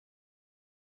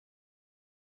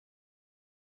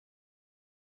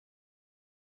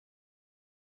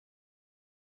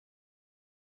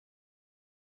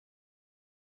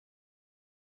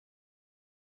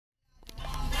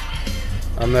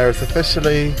and it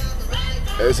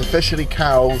was officially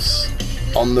cows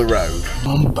on the road.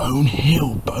 On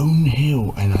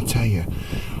Bonehill, and I tell you,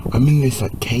 I'm in this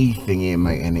like cave thing here,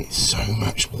 mate, and it's so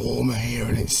much warmer here,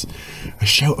 and it's a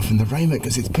shelter from the rain, mate,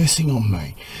 because it's pissing on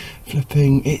me.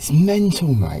 Flipping, it's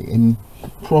mental, mate. And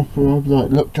proper, I've like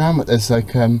looked down, but there's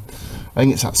like I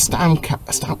think it's that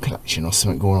stamp collection or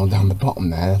something going on down the bottom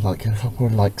there, like a couple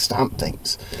of like stamp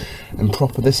things. And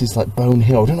proper, this is like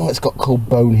Bonehill. I don't know why it's got called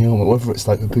Bonehill, but whether it's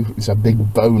like the people who have big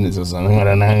boners or something, I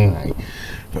don't know, mate.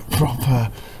 But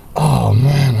proper, oh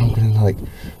man, I'm gonna like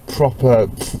proper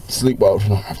sleep well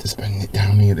tonight after spending it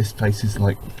down here. This place is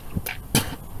like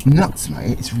nuts,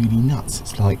 mate. It's really nuts.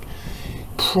 It's like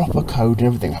proper code and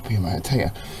everything up here, mate. I tell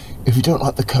you, if you don't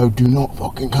like the code, do not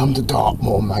fucking come to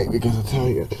Dartmoor, mate, because I tell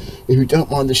you, if you don't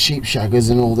mind the sheep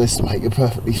shaggers and all this, mate, you're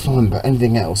perfectly fine, but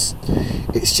anything else,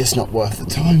 it's just not worth the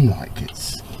time. Like,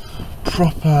 it's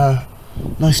proper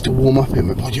nice to warm up here,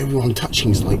 mate. But everyone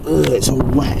touching is like, ugh, it's all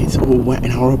wet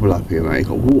and horrible up here, mate. You've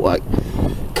got water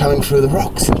like coming through the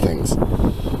rocks and things.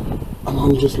 And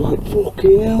I'm just like,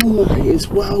 fucking hell, mate, it's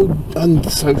well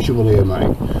unsociable here,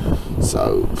 mate.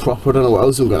 So, proper, I don't know what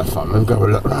else I'm going to find. I'm going to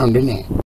look around, innit?